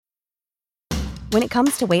When it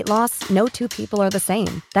comes to weight loss, no two people are the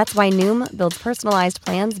same. That's why Noom builds personalized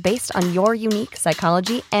plans based on your unique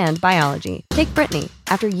psychology and biology. Take Brittany.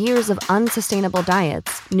 After years of unsustainable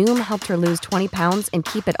diets, Noom helped her lose 20 pounds and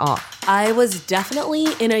keep it off. I was definitely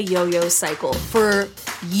in a yo-yo cycle for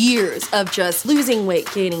years of just losing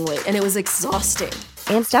weight, gaining weight, and it was exhausting.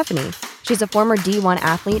 And Stephanie. She's a former D1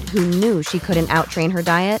 athlete who knew she couldn't out-train her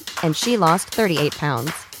diet, and she lost 38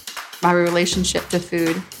 pounds. My relationship to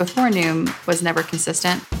food before Noom was never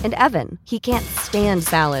consistent. And Evan, he can't stand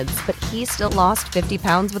salads, but he still lost 50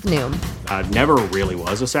 pounds with Noom. I never really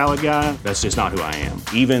was a salad guy. That's just not who I am.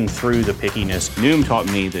 Even through the pickiness, Noom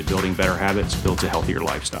taught me that building better habits builds a healthier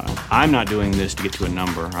lifestyle. I'm not doing this to get to a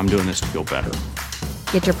number. I'm doing this to feel better.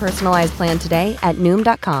 Get your personalized plan today at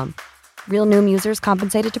Noom.com. Real Noom users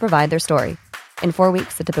compensated to provide their story. In 4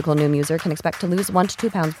 weeks, the typical Noom user can expect to lose 1 to 2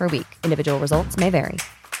 pounds per week. Individual results may vary.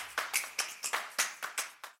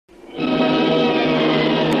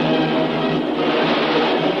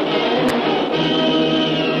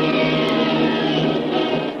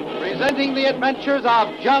 Presenting the adventures of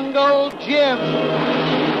Jungle Jim.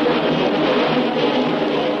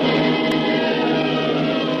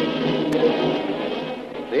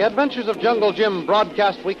 The Adventures of Jungle Jim,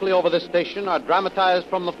 broadcast weekly over this station, are dramatized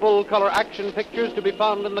from the full-color action pictures to be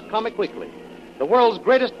found in the Comic Weekly, the world's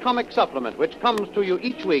greatest comic supplement, which comes to you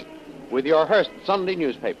each week with your Hearst Sunday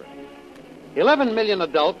newspaper. 11 million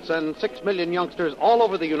adults and 6 million youngsters all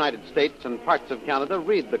over the United States and parts of Canada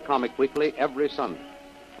read the Comic Weekly every Sunday.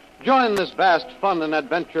 Join this vast, fun, and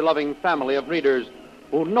adventure-loving family of readers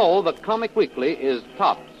who know the Comic Weekly is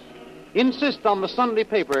tops. Insist on the Sunday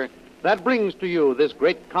paper that brings to you this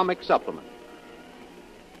great comic supplement.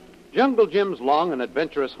 Jungle Jim's long and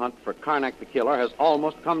adventurous hunt for Karnak the Killer has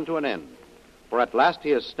almost come to an end, for at last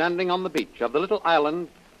he is standing on the beach of the little island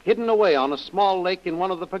hidden away on a small lake in one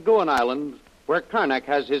of the Paguan Islands where Karnak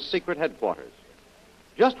has his secret headquarters.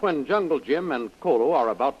 Just when Jungle Jim and Kolo are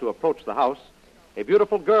about to approach the house, a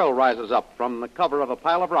beautiful girl rises up from the cover of a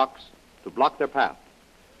pile of rocks to block their path.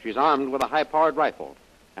 She's armed with a high-powered rifle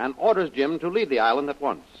and orders Jim to leave the island at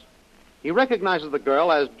once. He recognizes the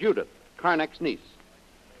girl as Judith, Karnak's niece.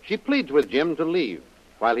 She pleads with Jim to leave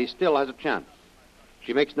while he still has a chance.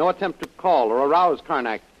 She makes no attempt to call or arouse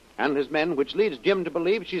Karnak and his men, which leads Jim to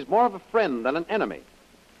believe she's more of a friend than an enemy.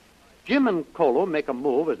 Jim and Kolo make a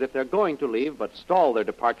move as if they're going to leave, but stall their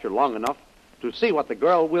departure long enough to see what the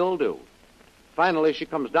girl will do. Finally, she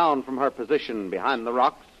comes down from her position behind the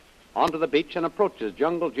rocks onto the beach and approaches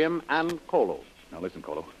Jungle Jim and Kolo. Now listen,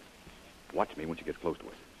 Kolo. Watch me when she gets close to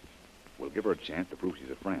us. We'll give her a chance to prove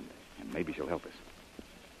she's a friend, and maybe she'll help us.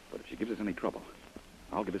 But if she gives us any trouble,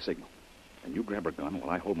 I'll give a signal. And you grab her gun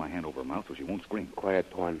while I hold my hand over her mouth so she won't scream.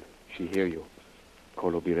 Quiet, Tuan. She hear you.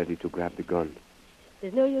 Kolo, be ready to grab the gun.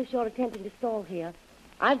 There's no use your attempting to stall here.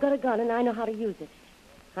 I've got a gun, and I know how to use it.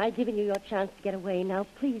 I've given you your chance to get away. Now,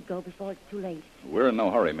 please go before it's too late. We're in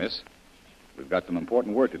no hurry, miss. We've got some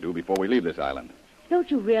important work to do before we leave this island.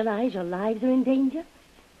 Don't you realize your lives are in danger?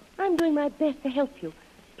 I'm doing my best to help you.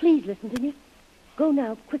 Please listen to me. Go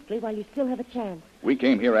now, quickly, while you still have a chance. We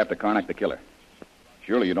came here after Karnak the Killer.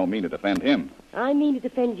 Surely you don't mean to defend him. I mean to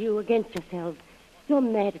defend you against yourselves. You're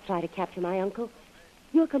mad to try to capture my uncle.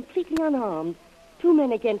 You're completely unarmed. 2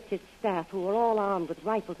 men against his staff who are all armed with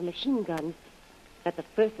rifles and machine guns. At the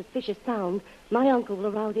first suspicious sound, my uncle will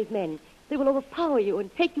arouse his men. They will overpower you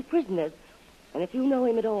and take you prisoners. And if you know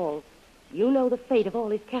him at all, you know the fate of all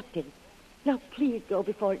his captives. Now, please go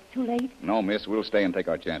before it's too late. No, miss, we'll stay and take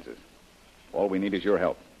our chances. All we need is your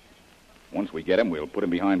help. Once we get him, we'll put him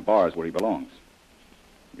behind bars where he belongs.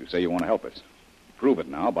 You say you want to help us. Prove it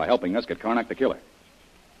now by helping us get Karnak the Killer.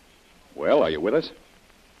 Well, are you with us?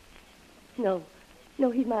 No,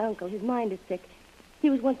 he's my uncle. His mind is sick. He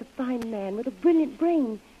was once a fine man with a brilliant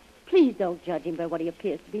brain. Please don't judge him by what he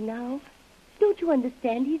appears to be now. Don't you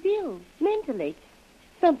understand? He's ill, mentally.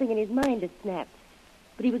 Something in his mind has snapped.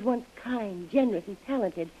 But he was once kind, generous, and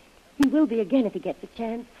talented. He will be again if he gets a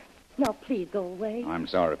chance. Now, please go away. I'm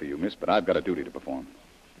sorry for you, miss, but I've got a duty to perform.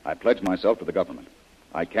 I pledged myself to the government.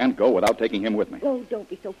 I can't go without taking him with me. Oh, don't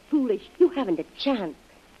be so foolish. You haven't a chance.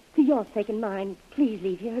 For your sake and mine, please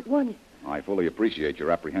leave here at once. I fully appreciate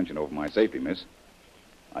your apprehension over my safety, miss.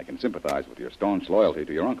 I can sympathize with your staunch loyalty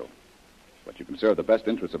to your uncle. But you can serve the best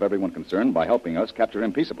interests of everyone concerned by helping us capture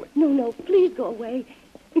him peaceably. No, please go away.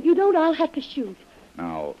 If you don't, I'll have to shoot.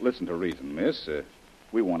 Now, listen to reason, miss.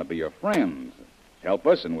 We want to be your friends. Help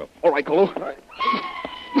us, and we'll... All right, Kolo.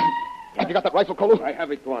 Have you got that rifle, Kolo? I have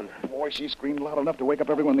it, Tuan. Boy, she screamed loud enough to wake up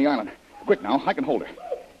everyone on the island. Quick now, I can hold her.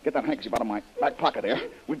 Get that handkerchief out of my back pocket there.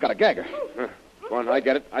 We've got to gag her. Tuan, I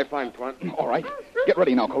get it. I find Tuan. All right. Get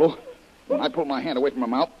ready now, Kolo. When I pulled my hand away from her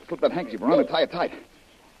mouth, slip that handkerchief around and tie it tight.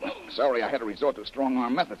 Sorry I had to resort to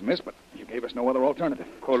strong-arm methods, miss, but you gave us no other alternative.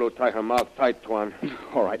 Kolo, tie her mouth tight, Tuan.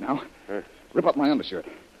 All right, now. Rip up my undershirt.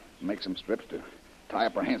 Make some strips to tie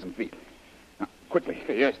up her hands and feet. Now, quickly.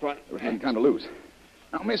 Yes, Tuan. There isn't any time to lose.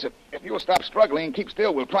 Now, miss, if you'll stop struggling and keep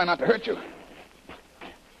still, we'll try not to hurt you.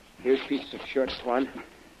 Here's piece of shirt, Tuan.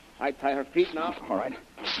 I tie her feet now. All right.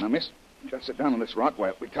 Now, miss, just sit down on this rock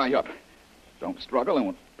while we tie you up. Don't struggle, and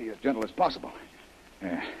we'll be as gentle as possible.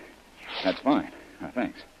 Yeah, that's fine.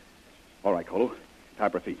 Thanks. All right, Kolo, tie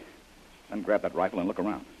up her feet. Then grab that rifle and look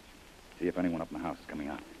around. See if anyone up in the house is coming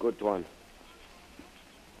out. Good, Tuan.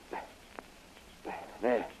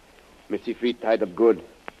 There. Missy feet tied up good.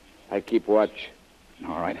 I keep watch.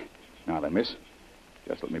 All right. Now then, miss,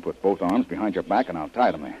 just let me put both arms behind your back, and I'll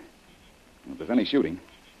tie them there. If there's any shooting,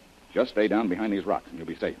 just stay down behind these rocks, and you'll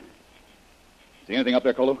be safe. See anything up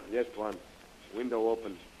there, Kolo? Yes, Tuan. Window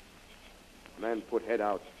open. Man put head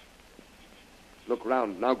out. Look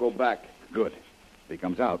round. Now go back. Good. If he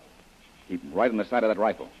comes out, keep him right on the side of that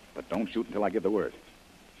rifle. But don't shoot until I give the word.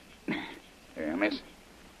 There, miss.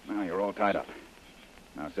 Now you're all tied up.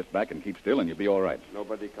 Now sit back and keep still, and you'll be all right.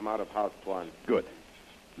 Nobody come out of house, Tuan. Good.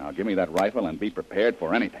 Now give me that rifle and be prepared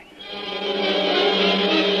for anything.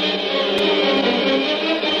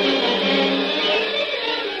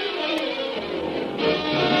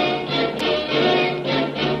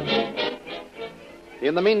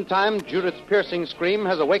 In the meantime, Judith's piercing scream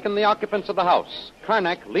has awakened the occupants of the house.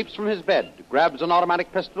 Karnak leaps from his bed, grabs an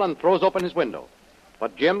automatic pistol, and throws open his window.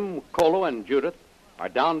 But Jim, Kolo, and Judith are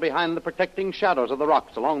down behind the protecting shadows of the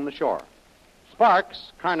rocks along the shore.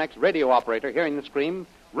 Sparks, Karnak's radio operator, hearing the scream,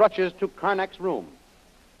 rushes to Karnak's room.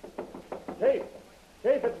 Chief,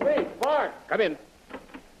 it's me, Spark. Come in.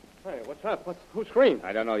 Hey, what's up? Who screamed?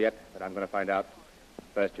 I don't know yet, but I'm going to find out.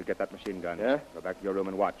 First, you get that machine gun. Yeah? Go back to your room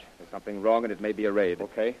and watch. There's something wrong, and it may be a raid.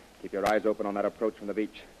 Okay. Keep your eyes open on that approach from the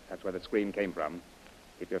beach. That's where the scream came from.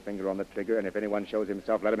 Keep your finger on the trigger, and if anyone shows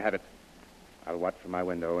himself, let him have it. I'll watch from my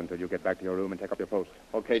window until you get back to your room and take up your post.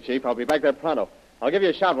 Okay, Chief. I'll be back there pronto. I'll give you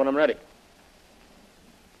a shout when I'm ready.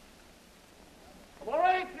 All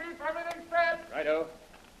right, Chief. Everything's set. Righto.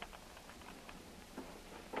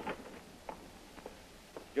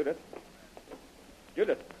 Judith.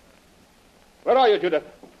 Judith. Where are you, Judith?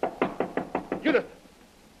 Judith!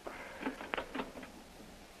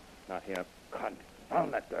 Not here.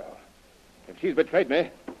 Confound that girl. If she's betrayed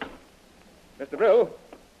me. Mr. Brill.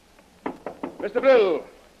 Mr. Brill.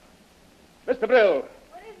 Mr. Brill.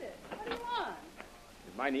 What is it? What do you want?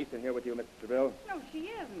 Is my niece in here with you, Mr. Brill? No,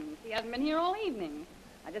 she isn't. She hasn't been here all evening.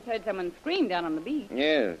 I just heard someone scream down on the beach.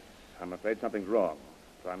 Yes. I'm afraid something's wrong.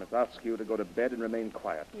 So I must ask you to go to bed and remain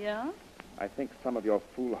quiet. Yeah? I think some of your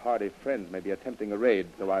foolhardy friends may be attempting a raid,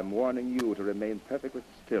 so I'm warning you to remain perfectly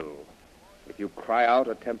still. If you cry out,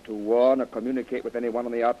 attempt to warn, or communicate with anyone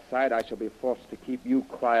on the outside, I shall be forced to keep you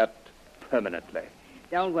quiet permanently.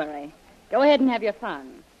 Don't worry. Go ahead and have your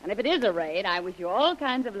fun. And if it is a raid, I wish you all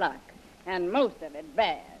kinds of luck. And most of it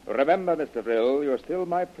bad. Remember, Mr. Brill, you're still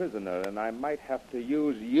my prisoner, and I might have to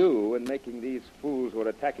use you in making these fools who are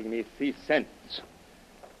attacking me see sense.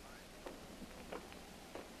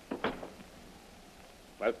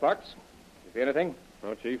 Well, Sparks, you see anything?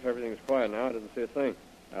 No, Chief. Everything's quiet now. I didn't see a thing.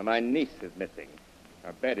 My niece is missing.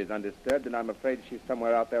 Her bed is undisturbed, and I'm afraid she's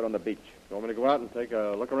somewhere out there on the beach. You want me to go out and take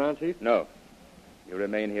a look around, Chief? No. You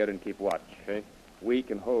remain here and keep watch. Okay. We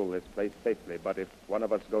can hold this place safely, but if one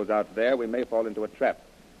of us goes out there, we may fall into a trap.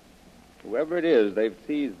 Whoever it is, they've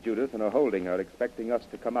seized Judith and are holding her, expecting us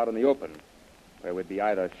to come out in the open, where we'd be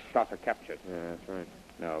either shot or captured. Yeah, that's right.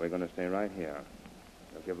 No, we're going to stay right here.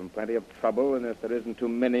 We'll give them plenty of trouble, and if there isn't too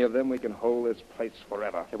many of them, we can hold this place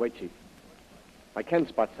forever. Hey, wait, Chief. I can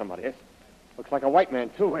spot somebody. Yes? Looks like a white man,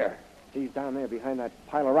 too. Where? He's down there behind that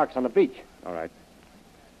pile of rocks on the beach. All right.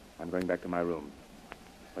 I'm going back to my room.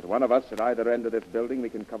 With one of us at either end of this building, we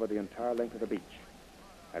can cover the entire length of the beach.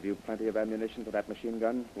 Have you plenty of ammunition for that machine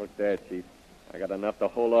gun? Look there, Chief. I got enough to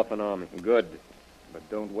hold off an army. Good. But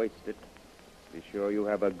don't waste it. Be sure you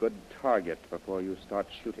have a good target before you start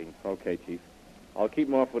shooting. Okay, Chief. I'll keep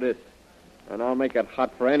him off with this. And I'll make it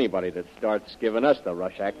hot for anybody that starts giving us the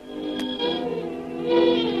rush act.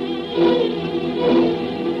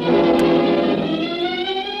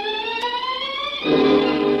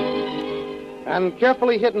 And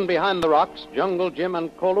carefully hidden behind the rocks, Jungle Jim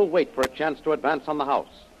and Kolo wait for a chance to advance on the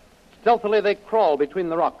house. Stealthily, they crawl between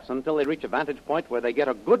the rocks until they reach a vantage point where they get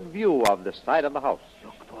a good view of the side of the house.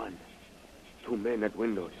 Look, Tuan. 2 men at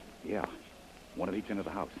windows. Yeah. One at each end of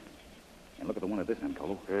the house. And look at the one at this end,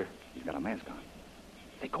 Kolo. He's got a mask on.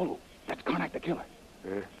 Say, Kolo, that's Karnak the killer.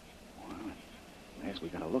 Yeah. Well, Yes, we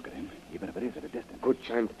got to look at him, even if it is at a distance. Good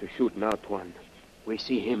chance to shoot now, Tuan. We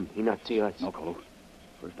see him. He not see us. No, Kolo.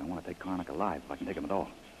 First, I want to take Karnak alive if I can take him at all.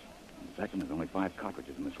 And second, there's only 5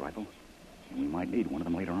 cartridges in this rifle, and we might need one of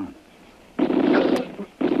them later on.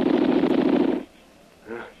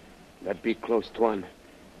 That be close, Tuan.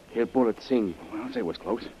 Hear bullets sing. Well, I'll say it was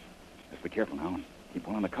close. Let's be careful now and keep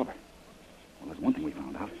one on the cover. Well, there's one thing we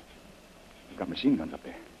found out. We've got machine guns up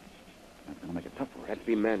there. That's going to make it tough for us. That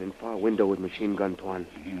be man in far window with machine gun, Tuan.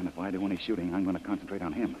 Yeah, and if I do any shooting, I'm going to concentrate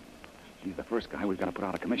on him. He's the first guy we've got to put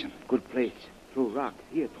out of commission. Good place. Through rock.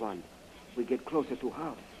 Here, Tuan. We get closer to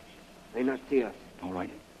house. They not see us. All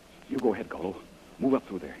right. You go ahead, Kolo. Move up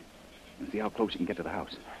through there and see how close you can get to the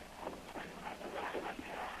house.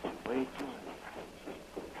 Wait, Tuan.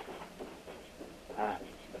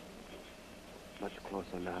 Much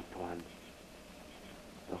closer now, Tuan.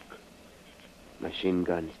 Look. Machine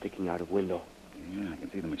gun sticking out of window. Yeah, I can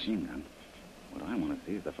see the machine gun. What I want to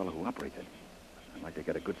see is the fellow who operates it. I'd like to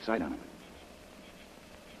get a good sight on him.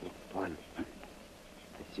 Look, Tuan. I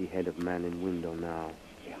see head of man in window now.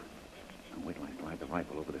 Yeah. Now wait till I slide the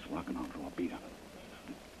rifle over this rock and I'll throw a bead on him.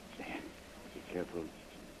 There. Be careful.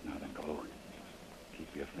 Now then, Kolo.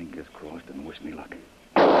 Keep your fingers crossed and wish me luck.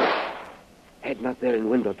 Head not there in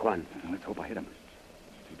window, Tuan. Let's hope I hit him.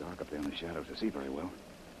 Too dark up there in the shadows to see very well.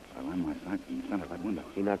 I'll line my sights in the center of that window.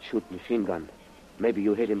 He not shoot machine gun. Maybe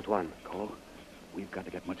you hit him, Tuan. Kolo, we've got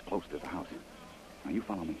to get much closer to the house. Now, you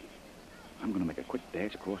follow me. I'm going to make a quick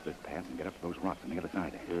dash across this path and get up to those rocks on the other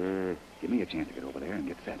side. Give me a chance to get over there and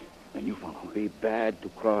get set. Then you follow. Be bad to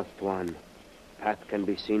cross, Tuan. Path can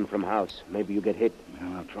be seen from house. Maybe you get hit.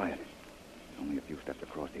 Well, I'll try it. Only a few steps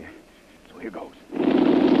across here. So here goes.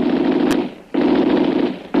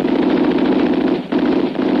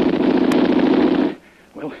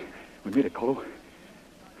 Well, we made it, Kolo.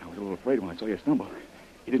 I was a little afraid when I saw you stumble.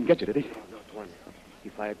 He didn't get you, did he? No, Tuan. He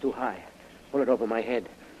fired too high. Bullet over my head.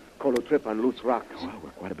 Kolo trip on loose rocks. Well,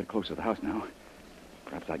 we're quite a bit closer to the house now.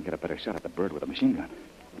 Perhaps I can get a better shot at the bird with a machine gun.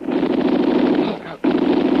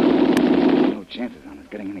 No chances on us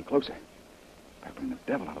getting any closer. Better bring the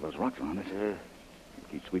devil out of those rocks around us.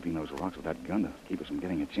 Keep sweeping those rocks with that gun to keep us from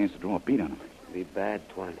getting a chance to draw a bead on them. Be bad,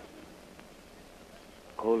 Tuan.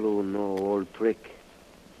 Kolo know old trick.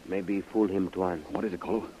 Maybe fool him, Tuan. What is it,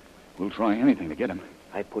 Kolo? We'll try anything to get him.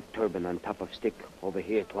 I put turban on top of stick over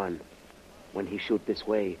here, Tuan. When he shoot this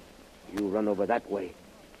way, you run over that way.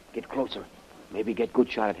 Get closer. Maybe get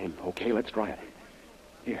good shot at him. Okay, let's try it.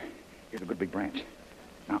 Here's a good big branch.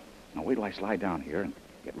 Now wait till I slide down here and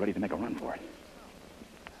get ready to make a run for it.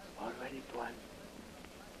 All ready, Tuan.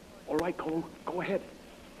 All right, Kolo. Go ahead.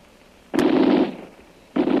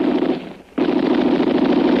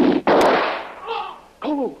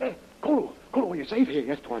 Kolo, are you safe?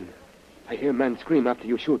 Yes, Tuan. I hear man scream after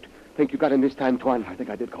you shoot. Think you got him this time, Tuan? I think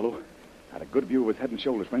I did, Kolo. Had a good view of his head and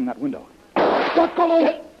shoulders from that window. Shot,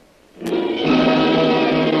 Kolo!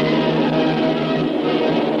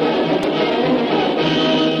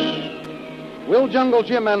 Will Jungle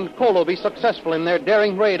Jim and Kolo be successful in their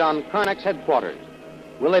daring raid on Karnak's headquarters?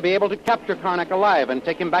 Will they be able to capture Karnak alive and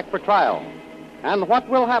take him back for trial? And what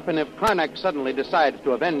will happen if Karnak suddenly decides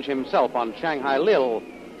to avenge himself on Shanghai Lil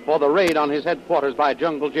for the raid on his headquarters by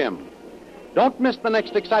Jungle Jim? Don't miss the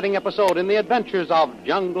next exciting episode in the adventures of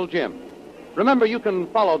Jungle Jim. Remember, you can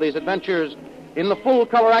follow these adventures in the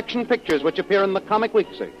full-color action pictures which appear in the Comic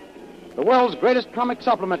Weekly, the world's greatest comic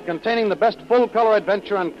supplement containing the best full-color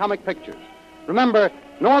adventure and comic pictures. Remember,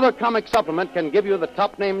 no other comic supplement can give you the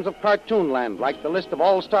top names of Cartoonland, like the list of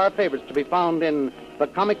all-star favorites to be found in the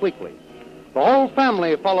Comic Weekly. The whole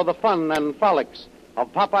family follow the fun and frolics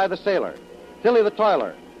of Popeye the Sailor, Tilly the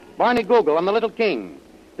Toiler, Barney Google and the Little King,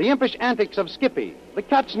 the impish antics of Skippy, the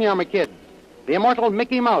Katzenjammer Kids, the immortal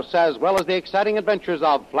Mickey Mouse, as well as the exciting adventures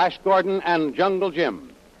of Flash Gordon and Jungle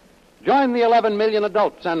Jim. Join the 11 million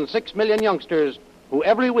adults and 6 million youngsters who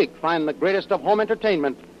every week find the greatest of home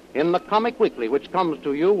entertainment in the Comic Weekly, which comes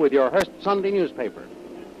to you with your Hearst Sunday newspaper.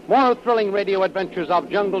 More thrilling radio adventures of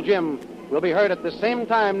Jungle Jim will be heard at the same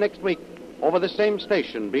time next week over the same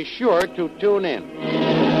station. Be sure to tune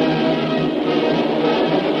in.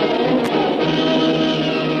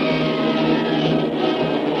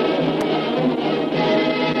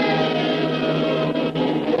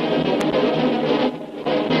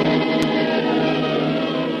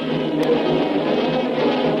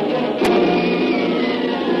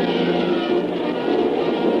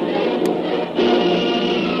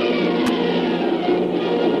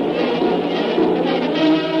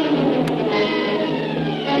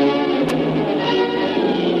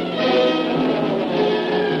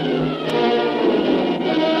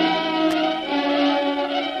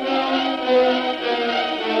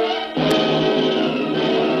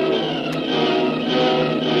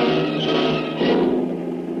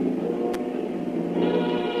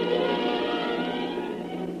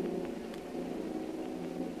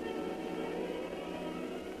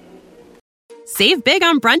 Save big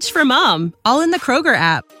on brunch for mom, all in the Kroger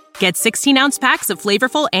app. Get 16-ounce packs of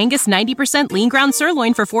flavorful Angus 90% lean ground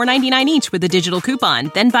sirloin for $4.99 each with a digital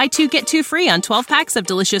coupon. Then buy 2, get 2 free on 12 packs of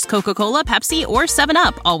delicious Coca-Cola, Pepsi, or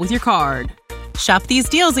 7-Up, all with your card. Shop these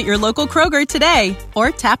deals at your local Kroger today,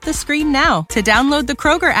 or tap the screen now to download the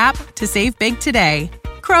Kroger app to save big today.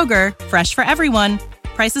 Kroger, fresh for everyone.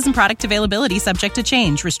 Prices and product availability subject to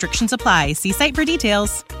change. Restrictions apply. See site for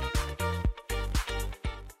details.